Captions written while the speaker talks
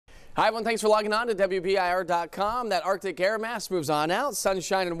Hi, everyone. Thanks for logging on to WBIR.com. That Arctic air mass moves on out.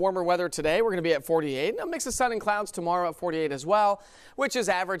 Sunshine and warmer weather today. We're going to be at 48. A mix of sun and clouds tomorrow at 48 as well, which is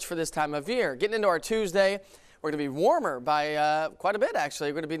average for this time of year. Getting into our Tuesday, we're going to be warmer by quite a bit, actually.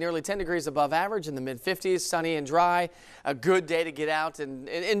 We're going to be nearly 10 degrees above average in the mid-50s, sunny and dry. A good day to get out and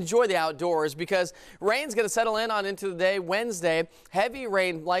enjoy the outdoors because rain's going to settle in on into the day Wednesday. Heavy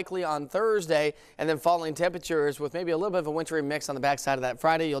rain likely on Thursday, and then falling temperatures with maybe a little bit of a wintry mix on the backside of that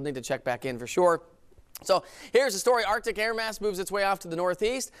Friday. You'll need to check back in for sure. So here's the story. Arctic air mass moves its way off to the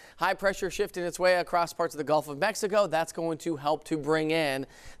northeast. High pressure shifting its way across parts of the Gulf of Mexico. That's going to help to bring in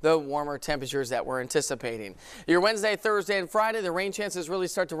the warmer temperatures that we're anticipating. Your Wednesday, Thursday, and Friday, the rain chances really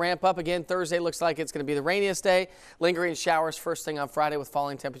start to ramp up again. Thursday looks like it's going to be the rainiest day. Lingering showers first thing on Friday with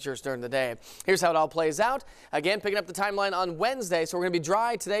falling temperatures during the day. Here's how it all plays out. Again, picking up the timeline on Wednesday. So we're going to be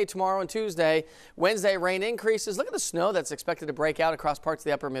dry today, tomorrow, and Tuesday. Wednesday, rain increases. Look at the snow that's expected to break out across parts of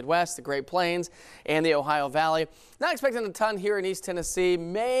the upper Midwest, the Great Plains, and the Ohio Valley. Not expecting a ton here in East Tennessee.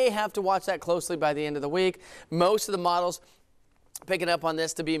 May have to watch that closely by the end of the week. Most of the models picking up on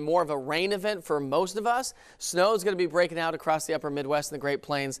this to be more of a rain event for most of us. Snow is going to be breaking out across the upper Midwest and the Great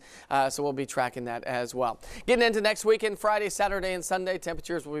Plains, so we'll be tracking that as well. Getting into next weekend, Friday, Saturday, and Sunday,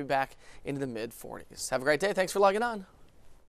 temperatures will be back into the mid-40s. Have a great day. Thanks for logging on.